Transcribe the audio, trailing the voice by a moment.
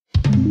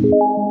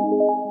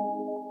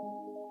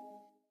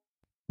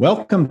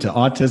Welcome to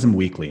Autism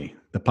Weekly,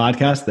 the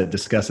podcast that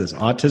discusses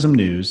autism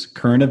news,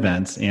 current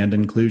events, and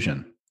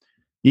inclusion.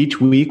 Each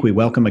week, we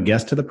welcome a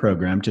guest to the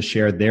program to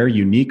share their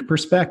unique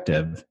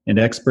perspective and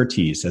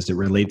expertise as it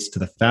relates to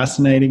the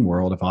fascinating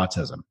world of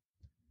autism.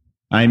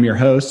 I am your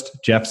host,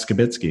 Jeff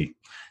Skibitsky.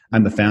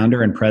 I'm the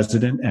founder and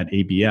president at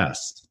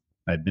ABS.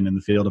 I've been in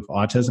the field of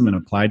autism and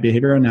applied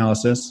behavioral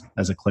analysis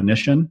as a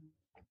clinician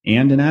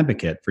and an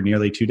advocate for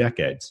nearly 2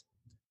 decades.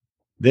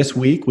 This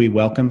week, we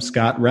welcome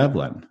Scott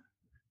Revlin.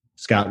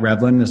 Scott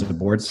Revlin is a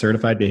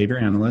board-certified behavior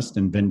analyst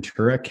in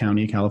Ventura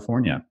County,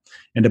 California,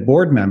 and a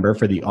board member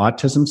for the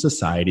Autism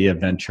Society of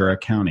Ventura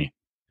County.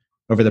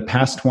 Over the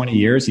past 20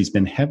 years, he's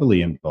been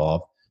heavily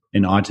involved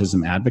in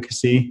autism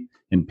advocacy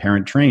and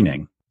parent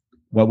training.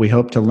 What we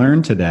hope to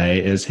learn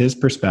today is his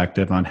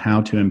perspective on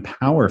how to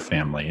empower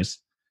families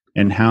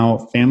and how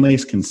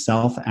families can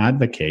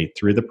self-advocate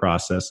through the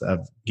process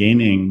of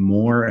gaining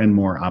more and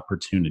more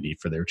opportunity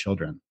for their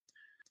children.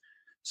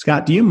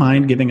 Scott, do you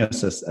mind giving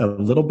us a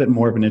little bit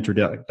more of an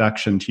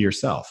introduction to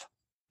yourself?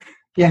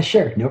 Yeah,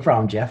 sure. No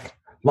problem, Jeff.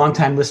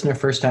 Long-time listener,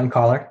 first-time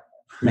caller.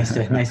 Nice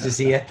to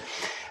see you.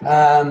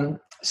 My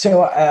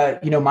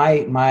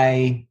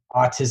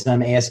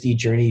autism ASD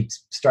journey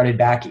started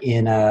back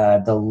in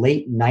the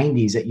late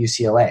 90s at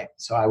UCLA.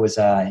 So I was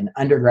an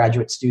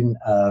undergraduate student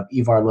of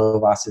Ivar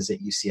Lovaas's at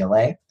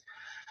UCLA.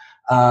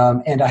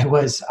 And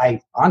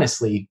I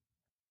honestly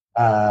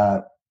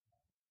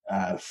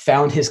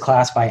found his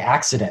class by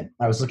accident.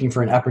 I was looking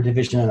for an upper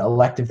division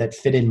elective that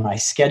fit in my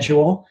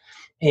schedule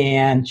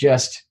and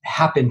just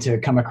happened to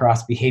come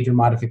across behavior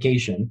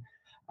modification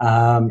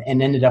and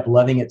ended up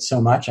loving it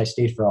so much. I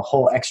stayed for a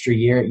whole extra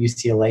year at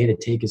UCLA to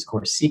take his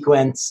course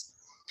sequence,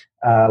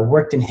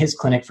 worked in his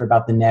clinic for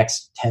about the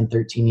next 10,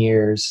 13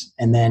 years,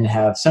 and then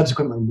have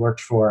subsequently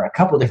worked for a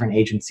couple different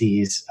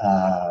agencies,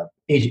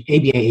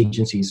 ABA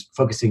agencies,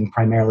 focusing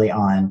primarily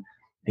on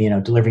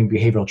delivering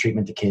behavioral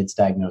treatment to kids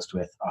diagnosed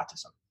with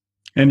autism.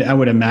 And I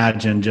would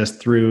imagine just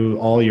through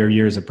all your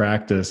years of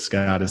practice,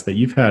 Scott, is that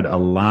you've had a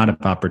lot of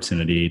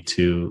opportunity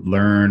to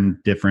learn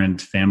different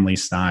family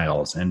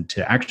styles and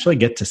to actually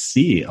get to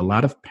see a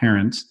lot of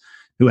parents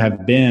who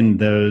have been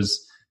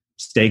those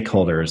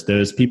stakeholders,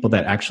 those people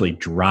that actually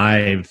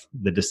drive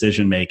the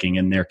decision-making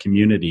in their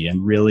community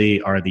and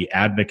really are the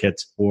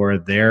advocates for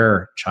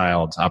their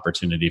child's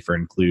opportunity for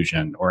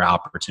inclusion or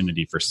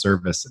opportunity for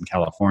service in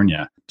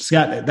California.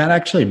 Scott, that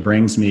actually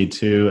brings me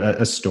to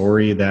a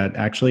story that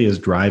actually is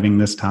driving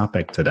this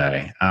topic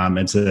today.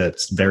 It's a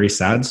very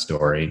sad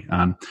story.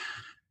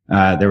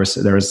 There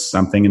was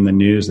something in the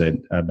news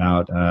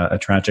about a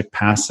tragic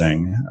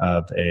passing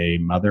of a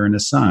mother and a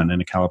son in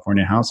a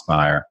California house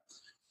fire.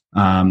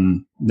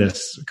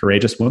 This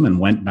courageous woman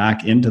went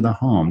back into the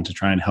home to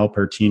try and help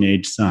her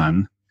teenage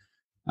son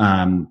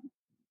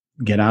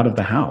get out of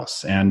the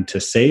house and to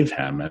save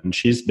him. And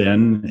she's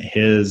been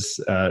his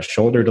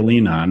shoulder to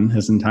lean on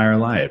his entire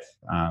life.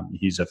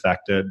 He was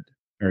affected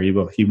by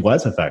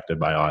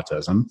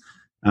autism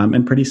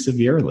and pretty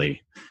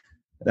severely.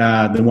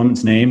 The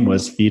woman's name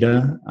was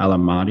Fida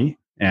Alamadi,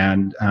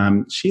 and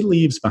she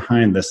leaves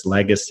behind this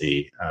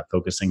legacy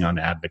focusing on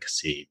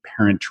advocacy,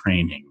 parent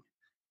training,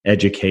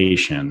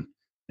 education,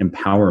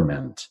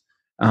 empowerment.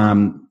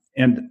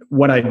 And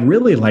what I'd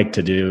really like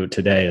to do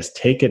today is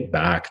take it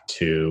back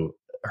to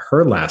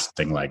her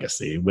lasting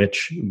legacy,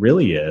 which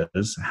really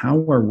is, how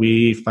are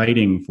we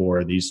fighting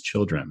for these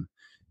children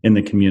in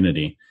the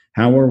community?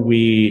 How are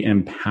we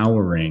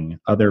empowering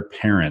other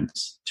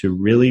parents to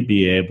really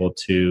be able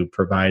to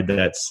provide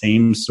that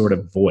same sort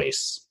of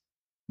voice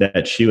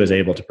that she was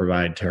able to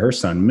provide to her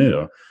son,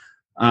 Mu?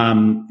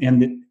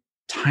 And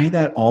tie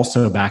that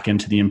also back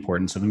into the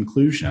importance of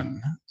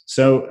inclusion.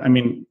 So,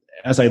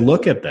 as I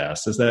look at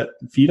this, is that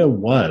Fida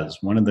was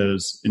one of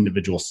those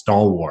individual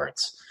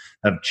stalwarts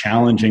of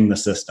challenging the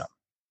system,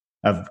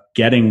 of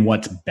getting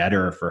what's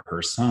better for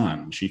her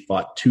son. She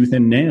fought tooth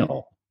and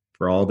nail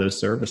for all those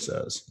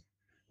services.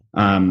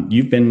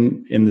 You've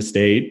been in the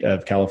state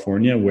of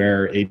California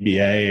where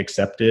ABA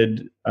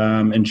accepted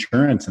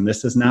insurance, and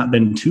this has not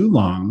been too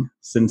long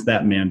since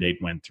that mandate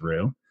went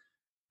through.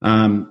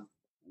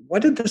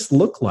 What did this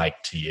look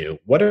like to you?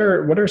 What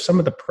are some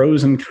of the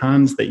pros and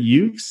cons that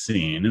you've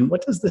seen, and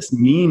what does this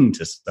mean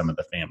to some of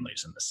the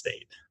families in the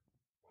state?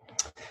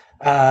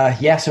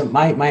 So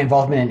my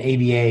involvement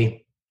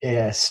in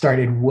ABA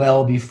started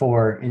well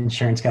before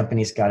insurance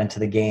companies got into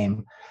the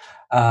game.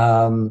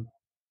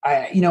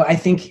 I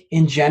think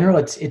in general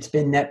it's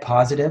been net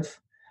positive.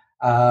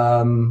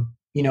 Prior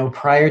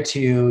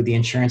to the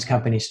insurance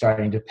companies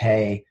starting to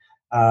pay,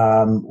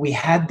 we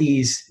had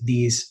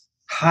these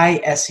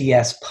high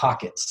SES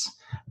pockets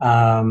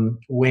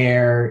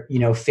where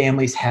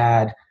families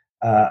had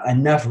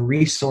enough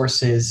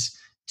resources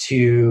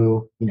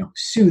to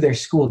sue their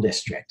school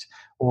district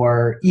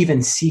or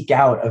even seek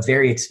out a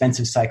very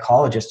expensive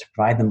psychologist to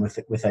provide them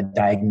with a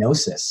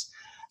diagnosis.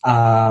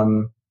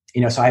 So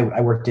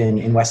I worked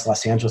in West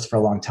Los Angeles for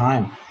a long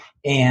time,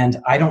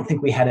 and I don't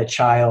think we had a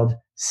child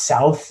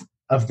south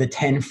of the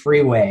 10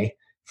 freeway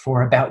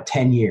for about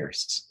 10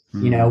 years.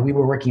 Mm-hmm. You know, we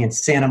were working in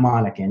Santa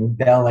Monica and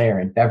Bel Air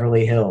and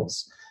Beverly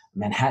Hills,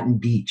 Manhattan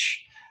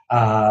Beach.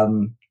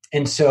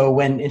 And so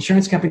when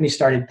insurance companies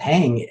started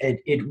paying,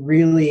 it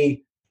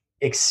really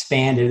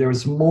expanded. There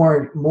was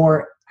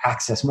more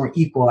access, more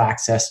equal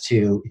access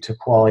to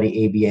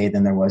quality ABA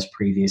than there was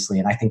previously.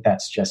 And I think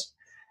that's just,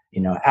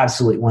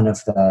 absolutely one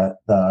of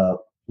the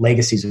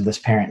legacies of this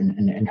parent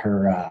and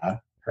her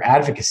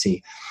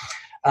advocacy.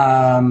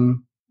 Prior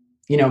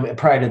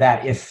to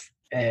that, if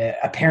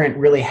a parent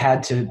really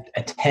had to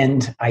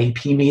attend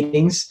IEP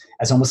meetings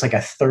as almost like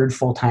a third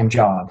full-time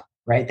job,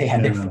 right? They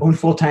had their own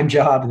full-time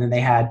job, and then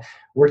they had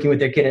working with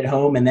their kid at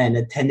home, and then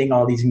attending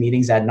all these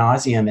meetings ad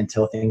nauseum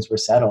until things were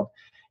settled.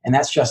 And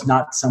that's just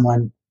not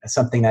something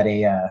that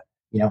a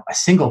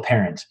single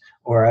parent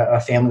or a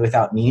family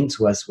without means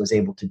was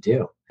able to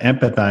do.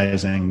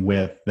 Empathizing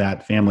with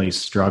that family's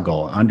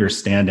struggle,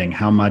 understanding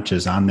how much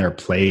is on their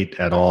plate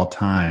at all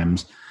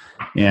times,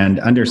 and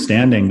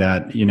understanding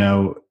that,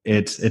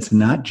 it's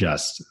not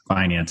just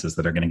finances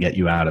that are going to get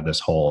you out of this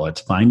hole. It's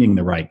finding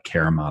the right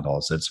care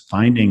models. It's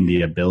finding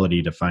the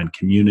ability to find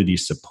community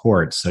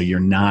support so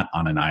you're not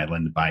on an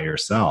island by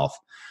yourself.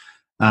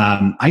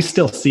 I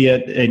still see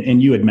it,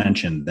 and you had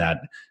mentioned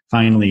that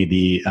finally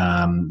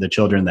the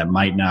children that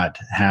might not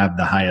have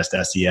the highest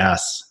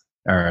SES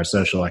or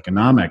social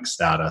economic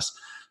status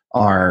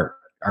are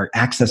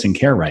accessing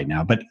care right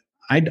now. But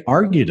I'd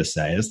argue to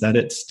say is that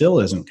it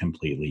still isn't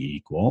completely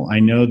equal. I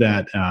know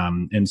that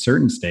in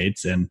certain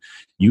states, and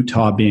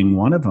Utah being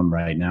one of them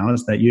right now,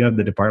 is that you have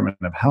the Department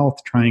of Health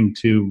trying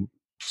to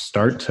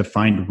start to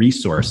find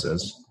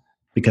resources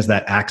because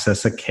that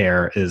access to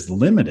care is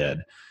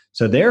limited.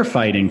 So they're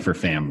fighting for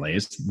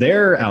families.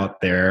 They're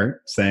out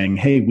there saying,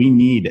 hey, we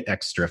need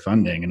extra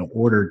funding in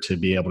order to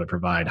be able to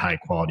provide high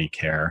quality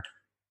care.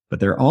 But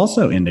they're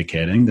also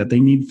indicating that they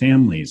need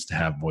families to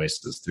have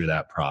voices through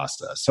that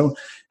process. So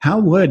how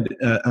would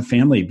a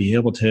family be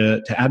able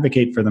to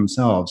advocate for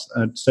themselves?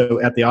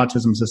 So at the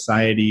Autism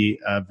Society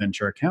of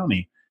Ventura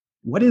County,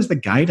 what is the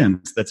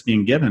guidance that's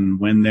being given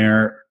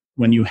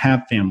when you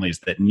have families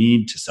that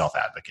need to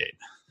self-advocate?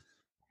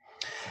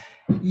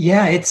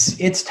 Yeah,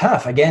 it's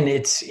tough. Again,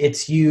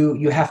 it's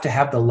you have to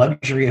have the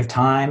luxury of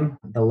time,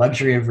 the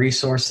luxury of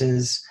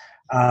resources.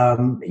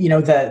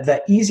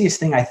 The easiest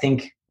thing I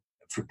think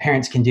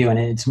parents can do, and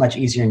it's much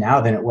easier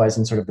now than it was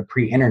in sort of the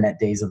pre-internet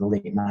days of the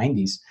late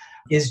 90s,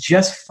 is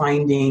just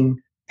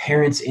finding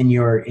parents in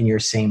your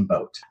same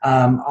boat.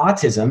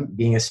 Autism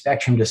being a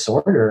spectrum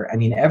disorder, I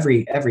mean,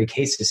 every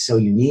case is so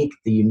unique.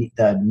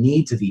 The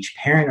needs of each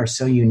parent are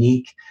so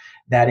unique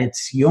that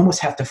you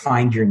almost have to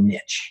find your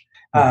niche.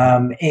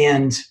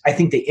 And I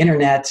think the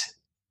internet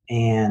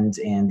and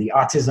the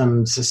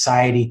Autism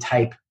Society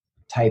type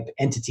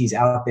entities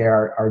out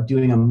there are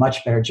doing a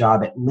much better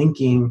job at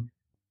linking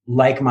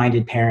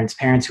like-minded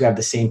parents who have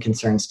the same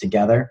concerns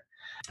together.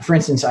 For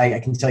instance, I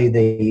can tell you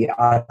the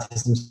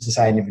Autism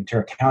Society of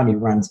Ventura County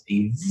runs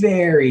a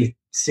very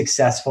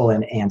successful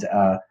and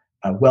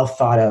well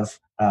thought of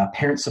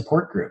parent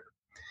support group.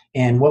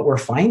 And what we're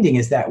finding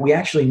is that we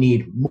actually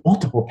need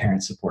multiple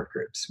parent support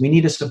groups. We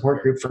need a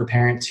support group for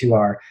parents who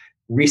are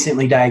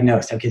recently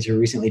diagnosed, have kids who are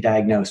recently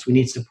diagnosed. We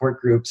need support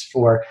groups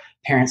for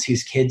parents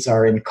whose kids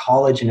are in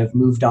college and have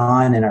moved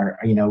on and are,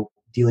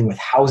 dealing with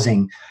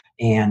housing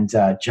and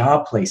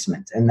job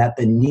placement, and that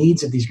the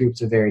needs of these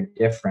groups are very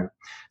different.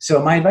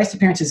 So my advice to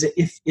parents is that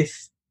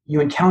if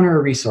you encounter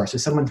a resource, if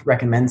someone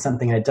recommends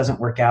something and it doesn't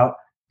work out,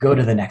 go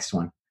to the next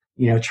one.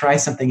 Try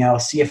something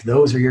else, see if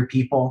those are your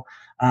people.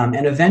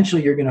 And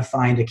eventually you're going to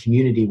find a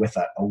community with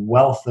a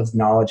wealth of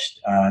knowledge,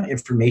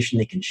 information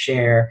they can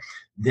share.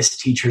 This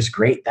teacher's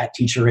great, that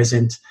teacher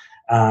isn't.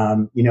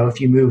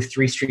 If you move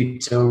 3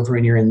 streets over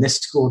and you're in this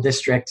school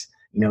district,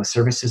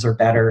 services are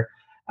better,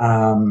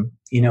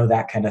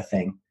 that kind of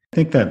thing. I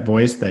think that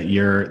voice that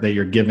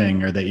you're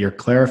giving, or that you're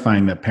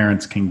clarifying that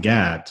parents can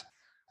get,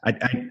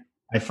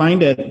 I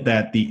find it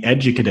that the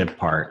educative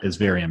part is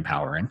very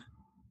empowering.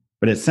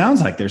 But it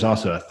sounds like there's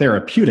also a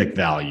therapeutic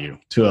value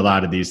to a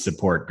lot of these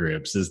support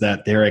groups, is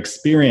that they're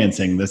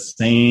experiencing the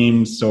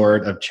same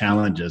sort of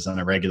challenges on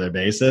a regular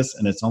basis.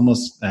 And it's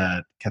almost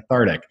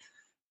cathartic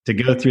to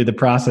go through the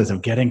process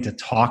of getting to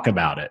talk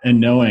about it and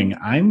knowing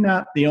I'm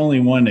not the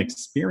only one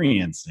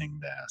experiencing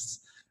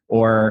this,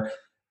 or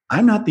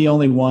I'm not the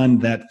only one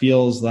that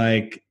feels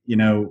like,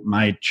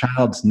 my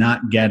child's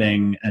not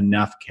getting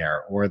enough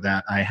care, or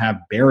that I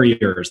have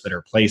barriers that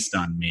are placed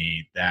on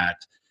me that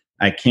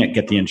I can't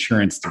get the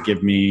insurance to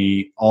give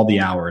me all the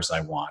hours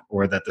I want,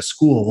 or that the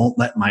school won't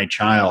let my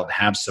child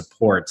have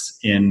supports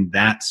in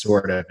that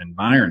sort of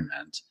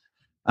environment.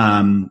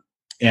 And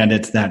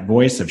it's that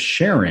voice of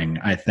sharing,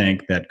 I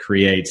think, that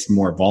creates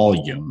more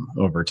volume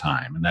over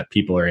time, and that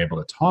people are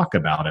able to talk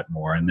about it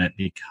more, and that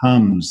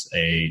becomes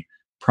a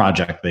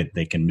project that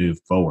they can move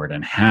forward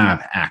and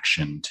have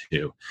action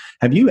to.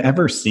 Have you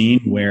ever seen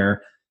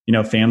where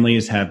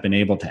families have been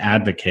able to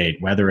advocate,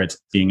 whether it's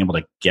being able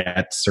to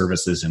get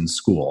services in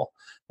school,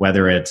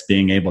 whether it's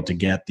being able to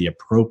get the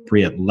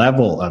appropriate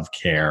level of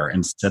care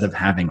instead of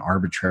having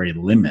arbitrary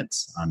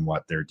limits on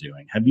what they're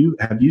doing. Have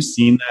you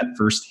seen that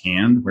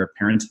firsthand where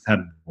parents have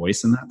had a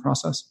voice in that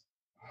process?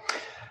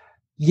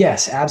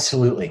 Yes,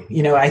 absolutely.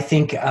 I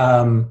think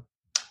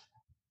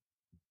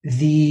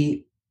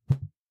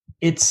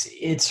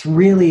it's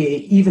really,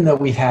 even though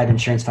we've had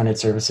insurance funded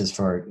services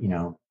for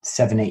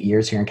 7-8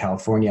 years here in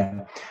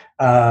California,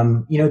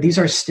 these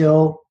are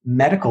still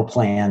medical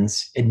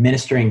plans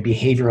administering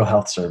behavioral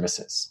health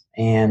services.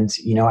 And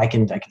I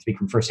can speak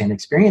from firsthand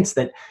experience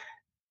that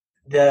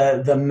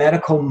the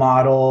medical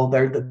model,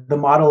 the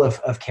model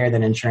of care that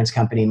an insurance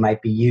company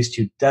might be used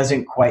to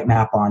doesn't quite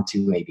map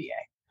onto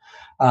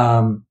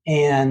ABA.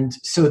 And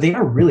so they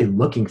are really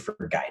looking for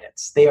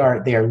guidance. They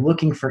are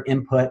looking for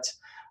input.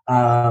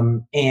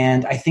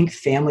 And I think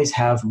families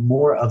have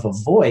more of a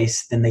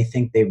voice than they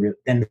think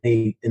than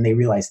they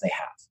realize they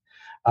have.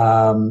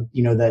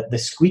 The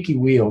squeaky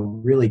wheel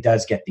really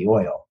does get the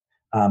oil.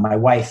 My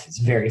wife is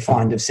very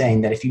fond of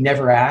saying that if you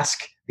never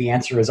ask, the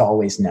answer is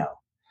always no.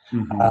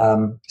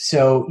 Mm-hmm.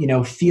 So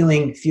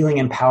feeling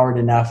empowered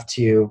enough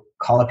to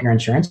call up your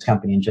insurance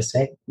company and just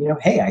say,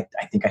 hey,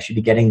 I think I should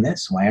be getting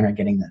this. Why aren't I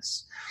getting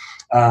this?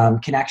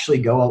 Can actually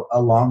go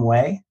a long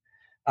way.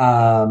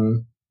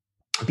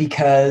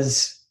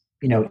 Because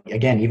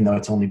again, even though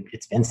it's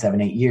been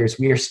 7-8 years,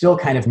 we are still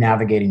kind of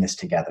navigating this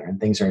together, and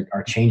things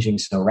are changing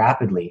so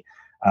rapidly.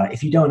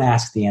 If you don't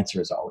ask, the answer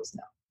is always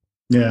no.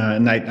 Yeah,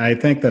 and I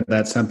think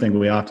that's something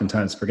we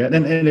oftentimes forget.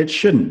 And it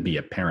shouldn't be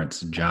a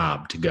parent's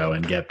job to go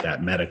and get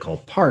that medical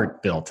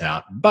part built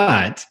out.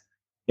 But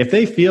if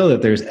they feel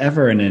that there's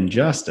ever an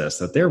injustice,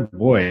 that their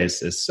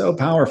voice is so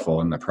powerful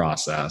in the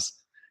process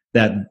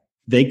that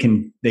they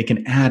can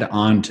add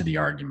on to the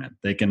argument.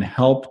 They can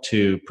help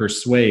to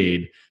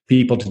persuade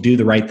people to do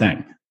the right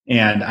thing.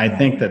 And I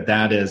think that's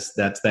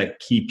that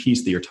key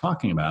piece that you're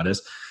talking about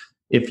is,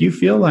 if you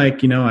feel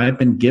like, I've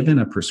been given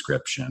a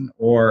prescription,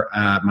 or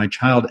my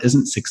child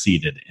is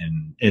succeeding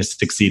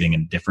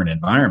in different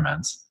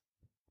environments,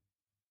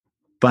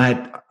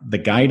 but the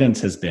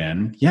guidance has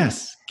been,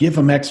 yes, give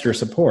them extra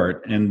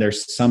support, and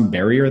there's some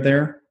barrier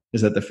there,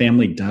 is that the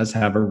family does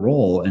have a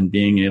role in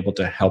being able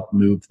to help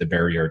move the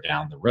barrier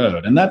down the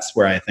road. And that's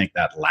where I think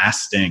that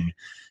lasting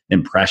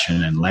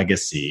impression and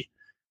legacy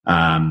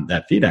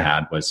that FIDA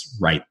had was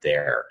right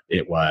there.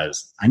 It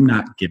was, I'm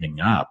not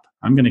giving up.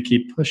 I'm going to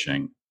keep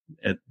pushing.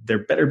 There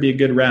better be a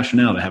good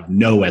rationale to have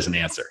no as an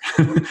answer.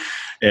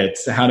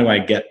 It's, how do I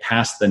get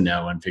past the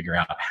no and figure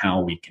out how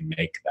we can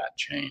make that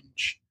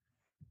change?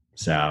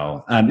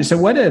 So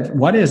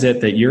what is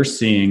it that you're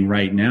seeing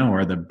right now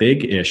are the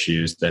big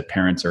issues that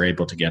parents are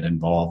able to get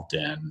involved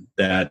in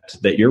that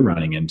you're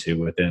running into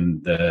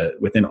within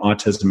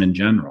autism in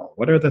general?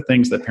 What are the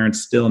things that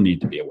parents still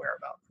need to be aware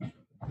about?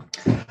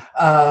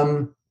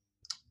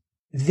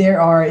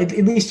 There are, at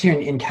least here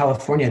in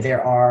California,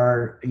 there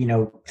are,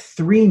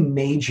 3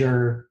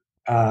 major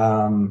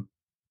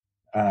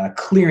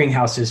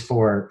clearinghouses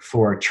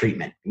for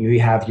treatment.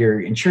 You have your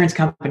insurance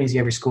companies, you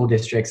have your school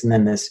districts, and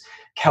then this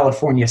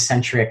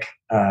California-centric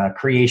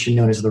creation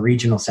known as the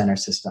regional center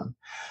system.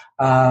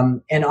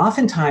 And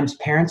oftentimes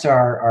parents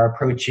are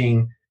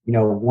approaching,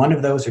 one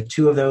of those or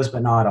 2 of those,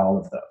 but not all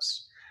of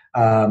those.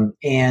 And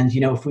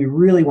if we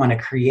really want to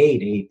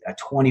create a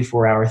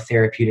 24-hour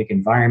therapeutic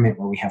environment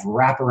where we have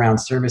wraparound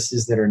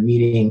services that are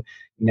meeting,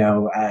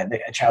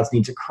 a child's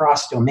needs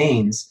across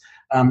domains,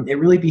 it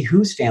really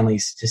behooves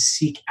families to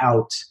seek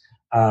out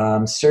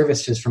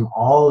services from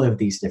all of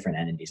these different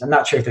entities. I'm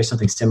not sure if there's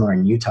something similar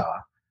in Utah,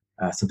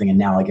 something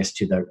analogous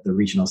to the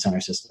regional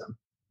center system.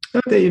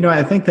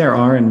 I think there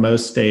are in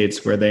most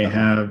states where they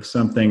have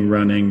something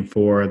running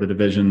for the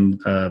Division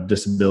of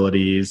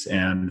Disabilities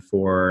and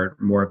for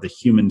more of the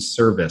human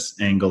service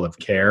angle of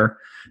care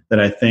that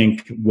I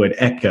think would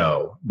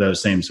echo those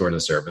same sort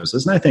of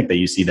services. And I think that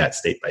you see that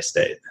state by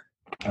state.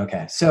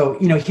 Okay. So,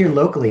 here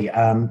locally,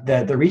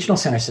 the regional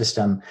center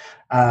system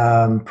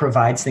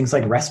provides things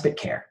like respite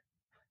care.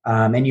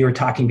 And you were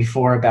talking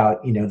before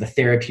about, the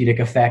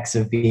therapeutic effects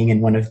of being in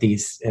one of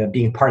these,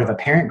 being part of a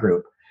parent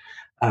group.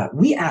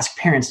 We ask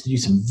parents to do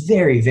some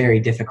very,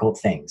 very difficult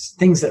things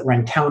that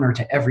run counter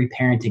to every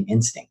parenting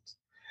instinct.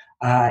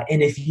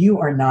 And if you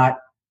are not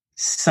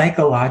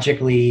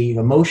psychologically,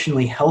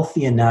 emotionally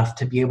healthy enough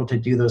to be able to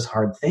do those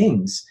hard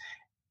things,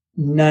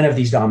 none of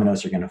these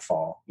dominoes are going to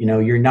fall.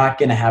 You're not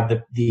going to have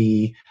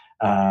the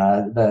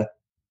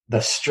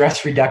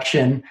stress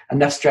reduction,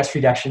 enough stress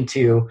reduction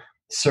to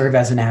serve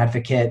as an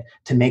advocate,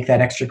 to make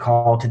that extra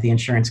call to the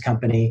insurance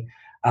company.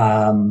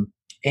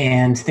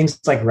 And things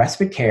like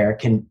respite care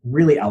can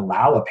really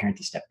allow a parent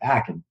to step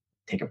back and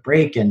take a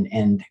break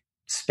and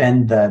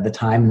spend the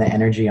time and the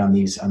energy on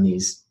these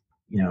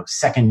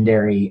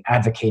secondary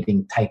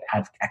advocating type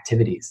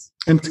activities.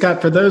 And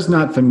Scott, for those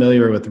not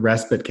familiar with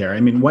respite care,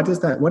 what does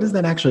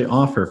that actually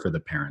offer for the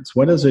parents?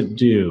 What does it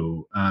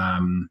do?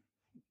 And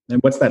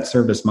what's that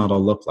service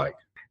model look like?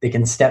 They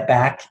can step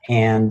back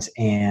and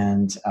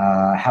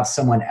have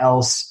someone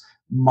else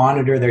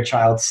monitor their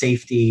child's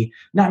safety,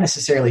 not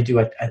necessarily do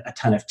a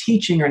ton of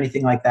teaching or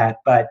anything like that,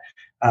 but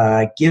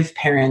give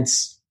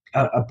parents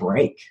a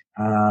break.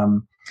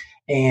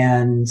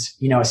 And,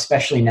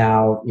 especially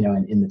now,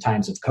 in the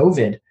times of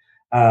COVID,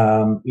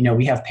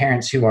 we have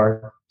parents who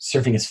are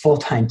serving as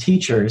full-time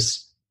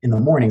teachers in the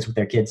mornings with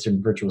their kids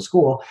in virtual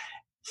school,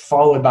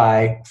 followed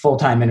by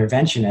full-time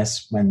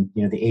interventionists when,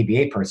 the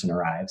ABA person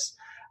arrives.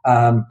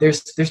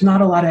 There's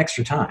not a lot of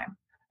extra time.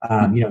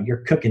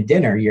 You're cooking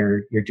dinner,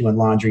 you're doing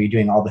laundry, you're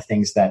doing all the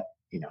things that,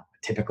 a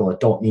typical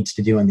adult needs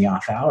to do in the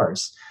off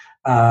hours.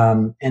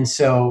 And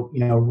so,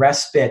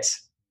 respite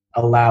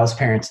allows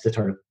parents to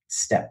sort of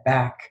step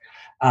back,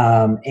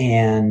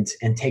 and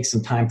take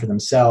some time for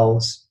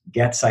themselves,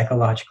 get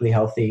psychologically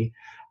healthy.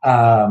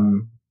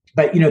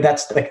 But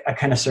that's like a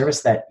kind of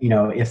service that,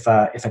 if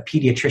a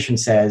pediatrician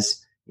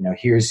says,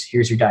 here's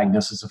your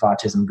diagnosis of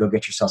autism, go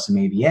get yourself some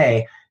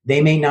ABA,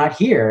 they may not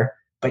hear,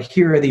 but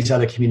here are these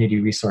other community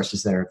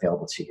resources that are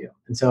available to you.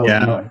 And so,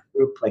 a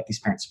group like these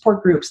parent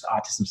support groups, the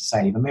Autism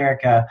Society of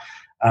America,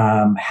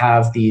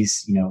 have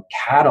these,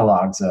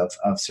 catalogs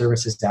of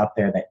services out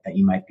there that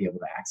you might be able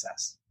to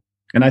access.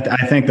 And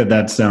I think that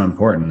that's so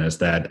important, is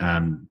that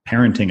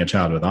parenting a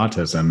child with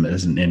autism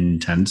is an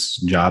intense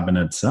job in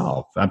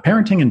itself.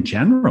 Parenting in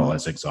general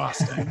is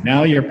exhausting.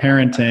 Now you're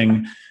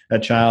parenting a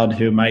child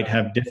who might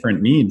have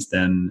different needs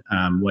than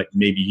what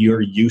maybe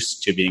you're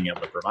used to being able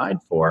to provide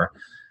for.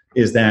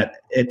 Is that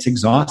it's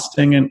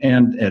exhausting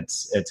and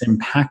it's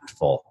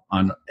impactful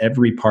on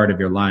every part of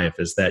your life.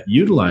 Is that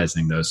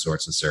utilizing those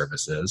sorts of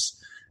services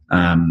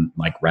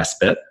like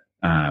respite,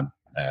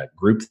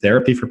 group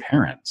therapy for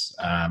parents,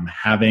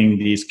 having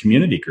these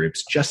community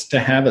groups just to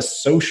have a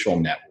social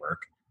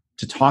network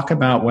to talk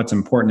about what's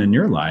important in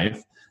your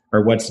life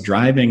or what's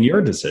driving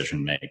your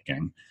decision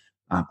making,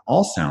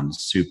 all sounds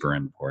super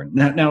important.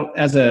 Now,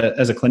 as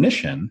a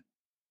clinician,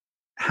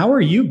 how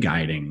are you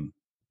guiding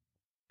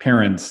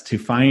parents to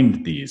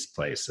find these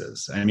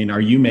places? I mean,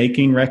 are you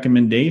making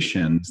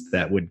recommendations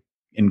that would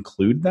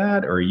include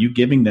that, or are you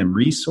giving them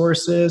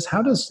resources?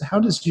 How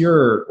does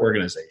your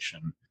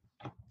organization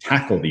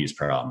tackle these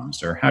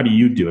problems, or how do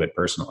you do it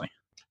personally?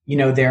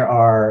 There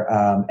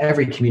are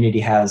every community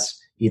has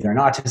either an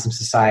autism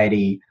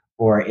society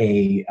or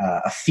a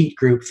FEAT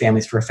group,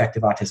 Families for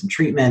Effective Autism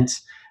Treatment,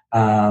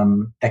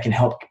 that can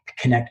help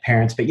connect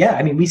parents. But yeah,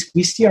 I mean, we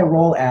see our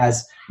role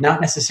as not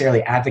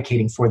necessarily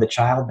advocating for the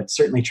child, but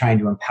certainly trying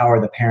to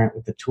empower the parent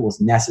with the tools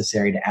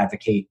necessary to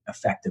advocate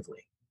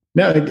effectively.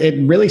 No,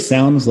 it really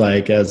sounds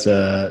like as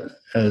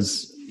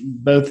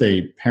both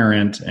a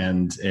parent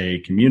and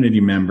a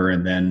community member,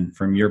 and then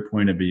from your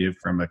point of view,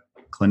 from a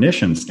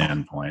clinician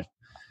standpoint,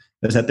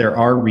 is that there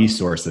are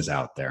resources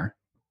out there.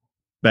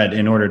 But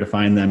in order to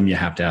find them, you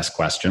have to ask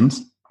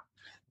questions.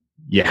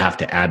 You have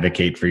to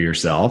advocate for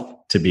yourself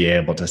to be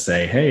able to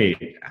say,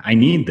 hey, I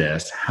need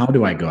this. How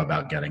do I go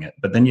about getting it?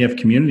 But then you have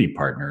community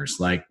partners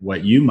like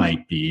what you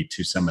might be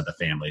to some of the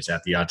families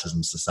at the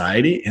Autism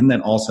Society. And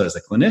then also as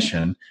a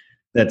clinician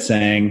that's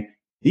saying,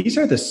 these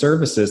are the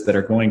services that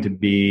are going to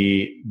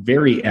be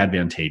very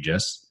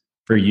advantageous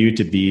for you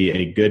to be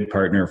a good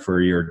partner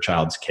for your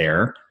child's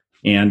care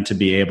and to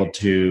be able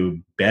to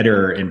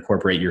better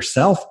incorporate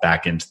yourself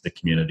back into the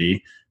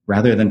community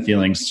rather than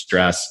feeling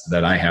stressed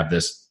that I have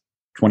this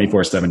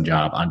 24/7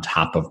 job on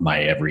top of my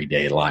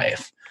everyday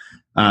life.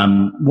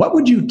 What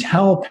would you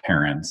tell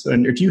parents?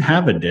 And do you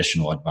have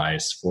additional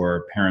advice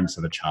for parents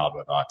of a child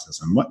with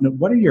autism?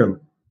 What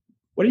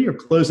are your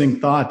closing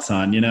thoughts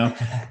on,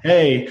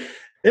 hey,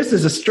 this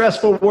is a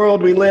stressful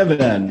world we live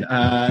in.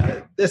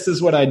 This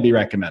is what I'd be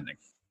recommending.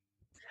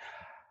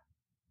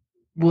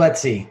 Let's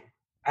see.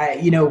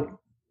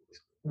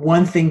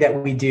 One thing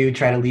that we do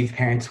try to leave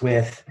parents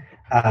with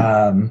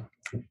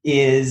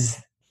is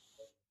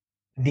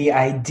the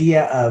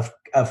idea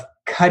of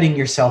cutting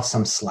yourself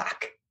some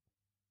slack.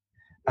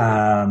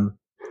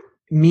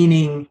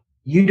 Meaning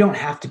you don't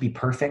have to be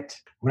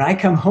perfect. When I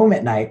come home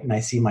at night and I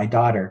see my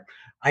daughter,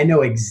 I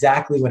know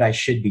exactly what I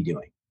should be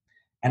doing.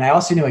 And I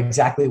also know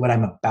exactly what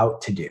I'm about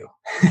to do.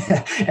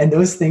 And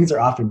those things are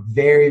often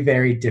very,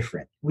 very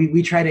different.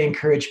 We try to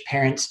encourage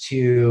parents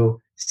to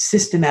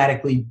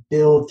systematically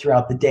build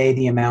throughout the day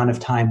the amount of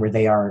time where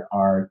they are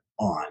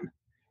on,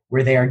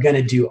 where they are going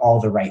to do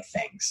all the right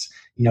things.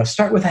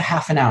 Start with a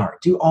half an hour,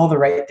 do all the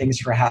right things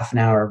for a half an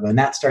hour. When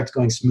that starts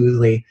going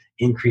smoothly,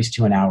 increase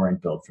to an hour and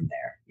build from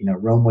there.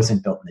 Rome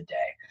wasn't built in a day.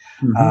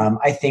 Mm-hmm.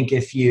 I think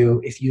if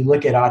you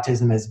look at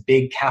autism as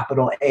big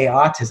capital A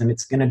autism,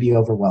 it's going to be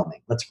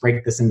overwhelming. Let's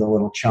break this into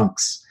little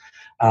chunks,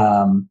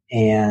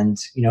 and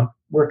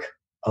work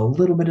a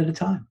little bit at a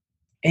time.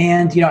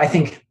 And I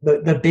think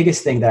the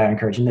biggest thing that I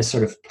encourage, and this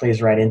sort of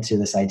plays right into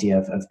this idea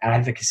of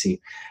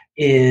advocacy,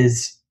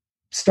 is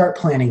start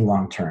planning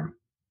long term.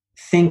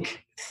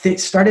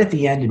 Start at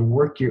the end and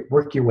work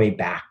your way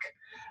back.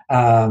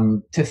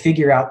 To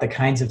figure out the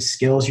kinds of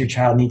skills your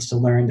child needs to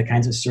learn, the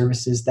kinds of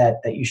services that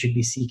you should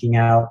be seeking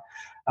out.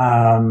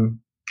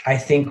 I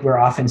think we're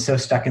often so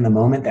stuck in the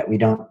moment that we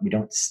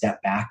don't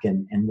step back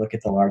and look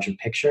at the larger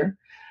picture.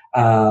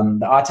 The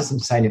Autism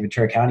Society of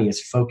Ventura County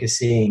is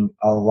focusing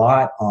a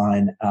lot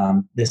on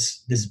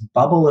this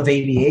bubble of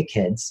ABA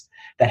kids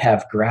that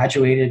have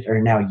graduated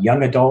or now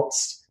young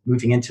adults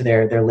moving into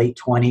their late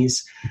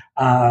 20s.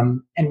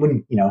 And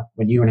when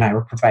you and I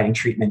were providing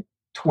treatment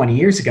 20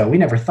 years ago, we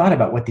never thought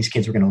about what these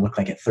kids were going to look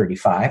like at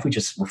 35. We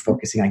just were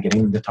focusing on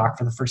getting them to talk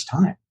for the first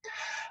time.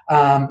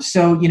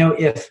 So,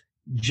 if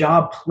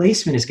job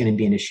placement is going to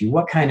be an issue,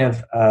 what kind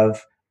of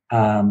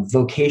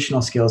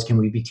vocational skills can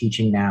we be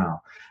teaching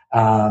now?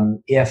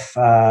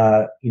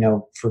 For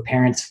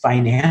parents,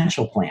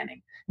 financial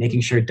planning,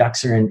 making sure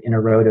ducks are in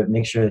a row to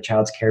make sure the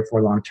child's cared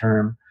for long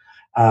term.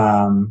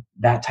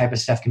 That type of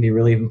stuff can be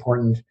really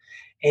important.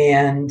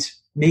 And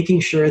making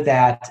sure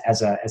that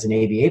as an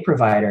ABA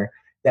provider,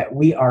 that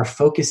we are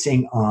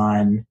focusing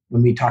on,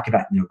 when we talk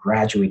about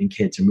graduating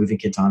kids or moving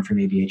kids on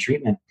from ABA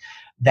treatment,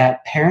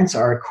 that parents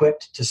are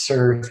equipped to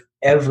serve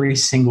every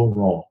single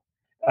role.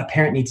 A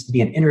parent needs to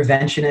be an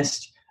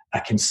interventionist,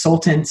 a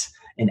consultant,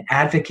 an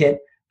advocate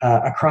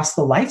across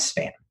the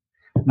lifespan.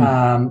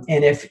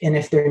 And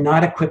if they're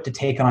not equipped to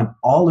take on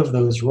all of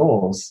those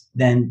roles,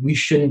 then we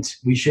shouldn't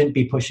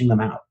be pushing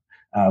them out.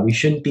 We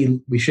shouldn't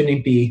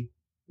be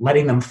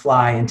letting them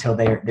fly until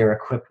they're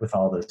equipped with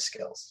all those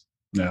skills.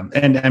 Yeah.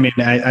 And I mean,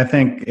 I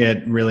think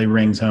it really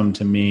rings home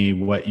to me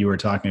what you were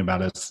talking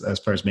about as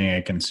far as being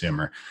a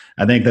consumer.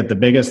 I think that the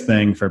biggest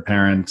thing for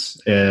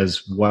parents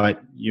is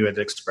what you had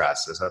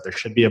expressed, is that there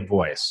should be a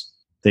voice.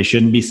 They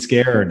shouldn't be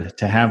scared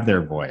to have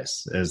their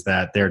voice, is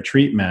that their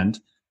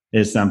treatment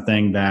is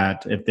something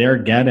that if they're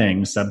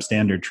getting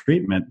substandard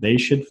treatment, they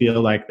should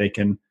feel like they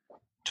can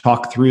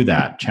talk through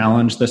that,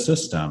 challenge the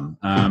system,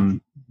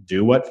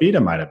 do what FIDA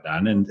might have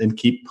done and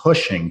keep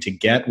pushing to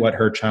get what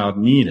her child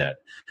needed.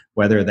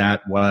 Whether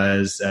that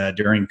was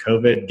during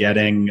COVID,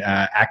 getting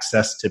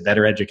access to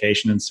better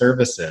education and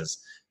services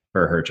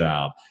for her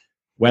child.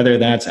 Whether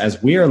that's,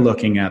 as we are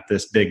looking at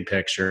this big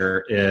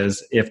picture,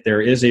 is if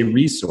there is a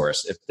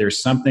resource, if there's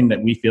something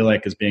that we feel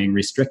like is being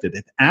restricted,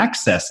 if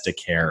access to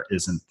care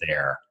isn't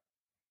there,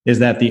 is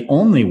that the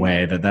only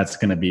way that that's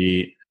going to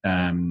be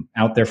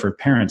out there for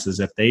parents is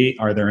if they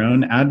are their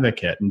own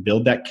advocate and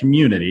build that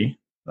community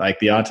like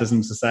the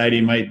Autism Society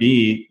might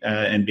be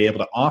and be able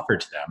to offer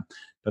to them.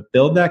 But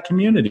build that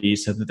community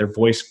so that their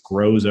voice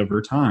grows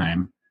over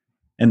time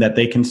and that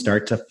they can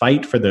start to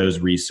fight for those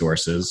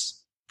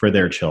resources for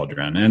their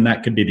children. And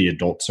that could be the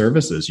adult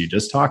services you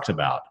just talked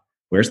about.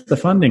 Where's the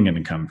funding going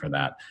to come for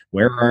that?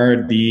 Where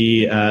are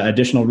the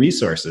additional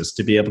resources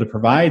to be able to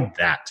provide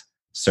that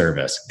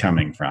service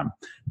coming from?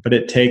 But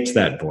it takes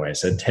that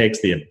voice. It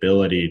takes the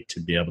ability to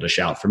be able to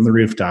shout from the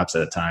rooftops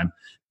at a time,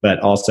 but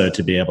also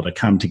to be able to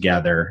come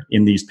together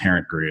in these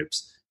parent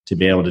groups to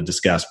be able to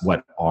discuss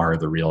what are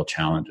the real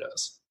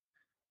challenges.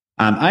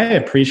 I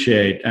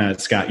appreciate,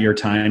 Scott, your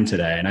time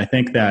today. And I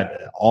think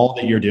that all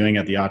that you're doing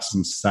at the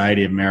Autism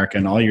Society of America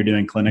and all you're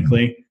doing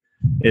clinically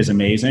is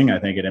amazing. I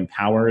think it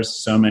empowers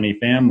so many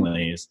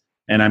families.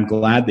 And I'm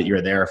glad that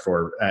you're there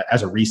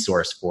as a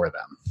resource for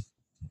them.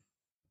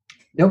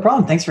 No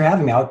problem. Thanks for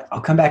having me.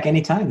 I'll come back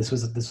anytime. This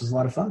was a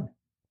lot of fun.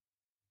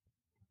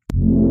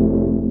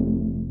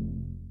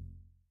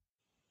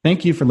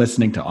 Thank you for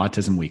listening to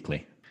Autism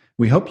Weekly.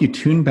 We hope you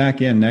tune back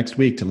in next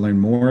week to learn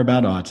more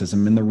about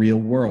autism in the real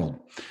world.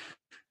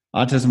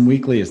 Autism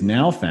Weekly is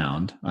now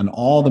found on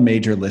all the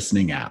major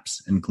listening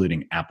apps,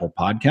 including Apple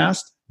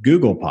Podcast,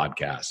 Google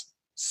Podcast,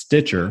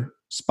 Stitcher,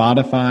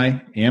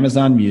 Spotify,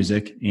 Amazon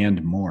Music,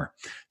 and more.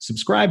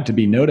 Subscribe to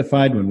be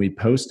notified when we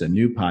post a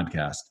new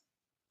podcast.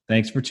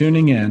 Thanks for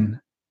tuning in.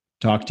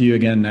 Talk to you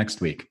again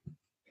next week.